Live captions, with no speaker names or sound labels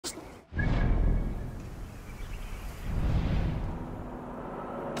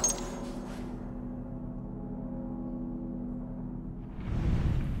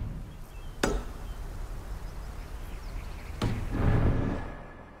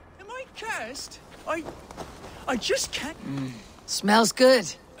best. I just can't... Smells good.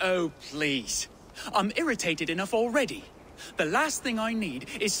 Oh, please. I'm irritated enough already. The last thing I need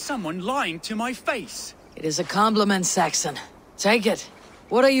is someone lying to my face. It is a compliment, Saxon. Take it.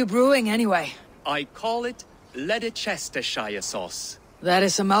 What are you brewing, anyway? I call it Ledecestrescire sauce. That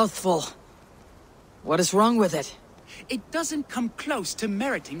is a mouthful. What is wrong with it? It doesn't come close to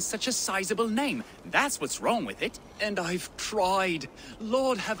meriting such a sizable name. That's what's wrong with it. And I've tried.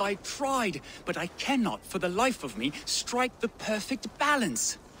 Lord, have I tried. But I cannot, for the life of me, strike the perfect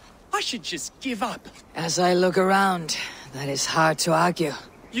balance. I should just give up. As I look around, that is hard to argue.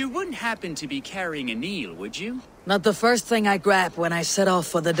 You wouldn't happen to be carrying an eel, would you? Not the first thing I grab when I set off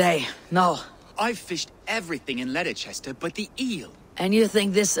for the day, no. I've fished everything in Ledecester but the eel. And you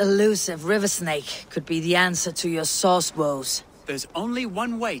think this elusive river snake could be the answer to your sauce woes? There's only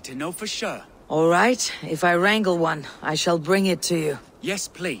one way to know for sure. All right, if I wrangle one, I shall bring it to you. Yes,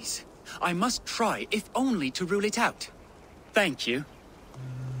 please. I must try, if only to rule it out. Thank you.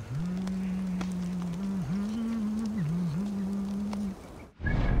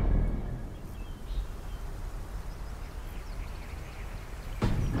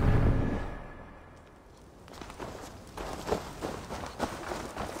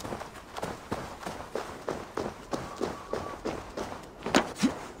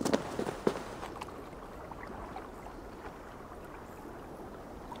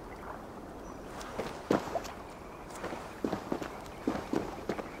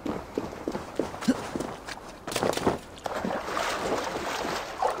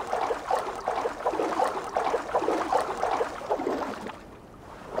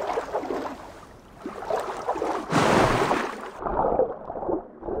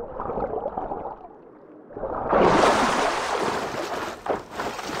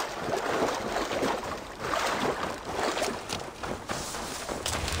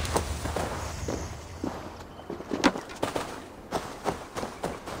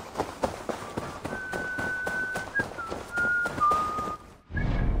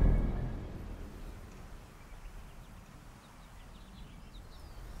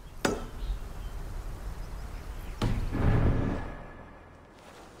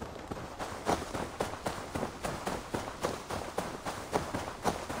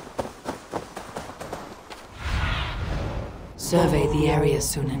 Survey the area,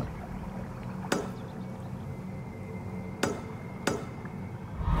 Sunan.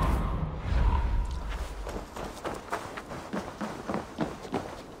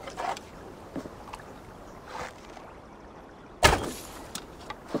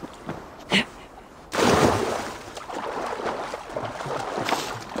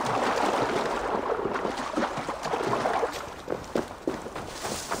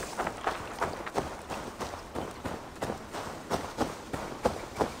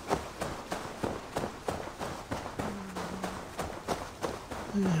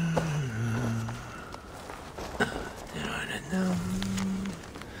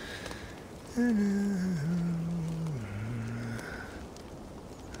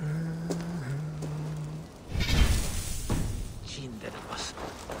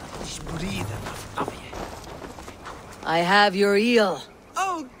 I have your eel.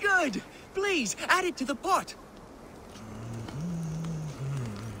 Oh, good! Please, add it to the pot.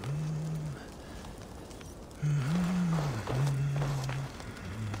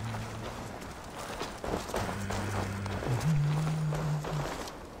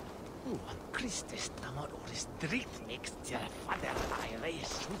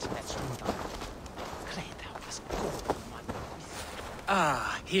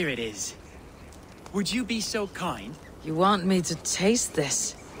 Ah, here it is. Would you be so kind? You want me to taste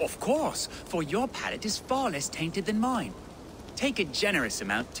this? Of course, for your palate is far less tainted than mine. Take a generous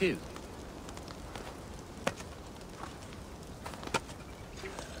amount, too.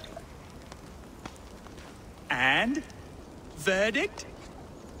 And? Verdict?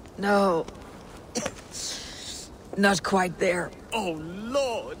 No. Not quite there. Oh,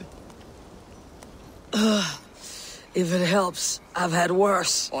 Lord! If it helps, I've had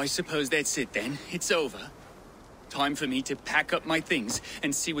worse. I suppose that's it then. It's over. Time for me to pack up my things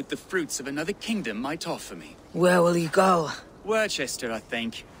and see what the fruits of another kingdom might offer me. Where will you go? Worcester, I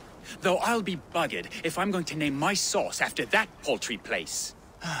think. Though I'll be buggered if I'm going to name my sauce after that paltry place.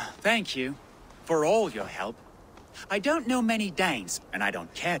 Thank you for all your help. I don't know many Danes, and I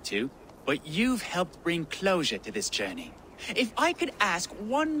don't care to, but you've helped bring closure to this journey. If I could ask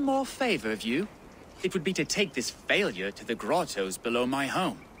one more favor of you, it would be to take this failure to the grottos below my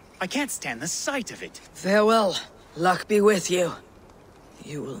home. I can't stand the sight of it. Farewell. Luck be with you.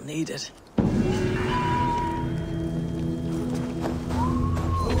 You will need it.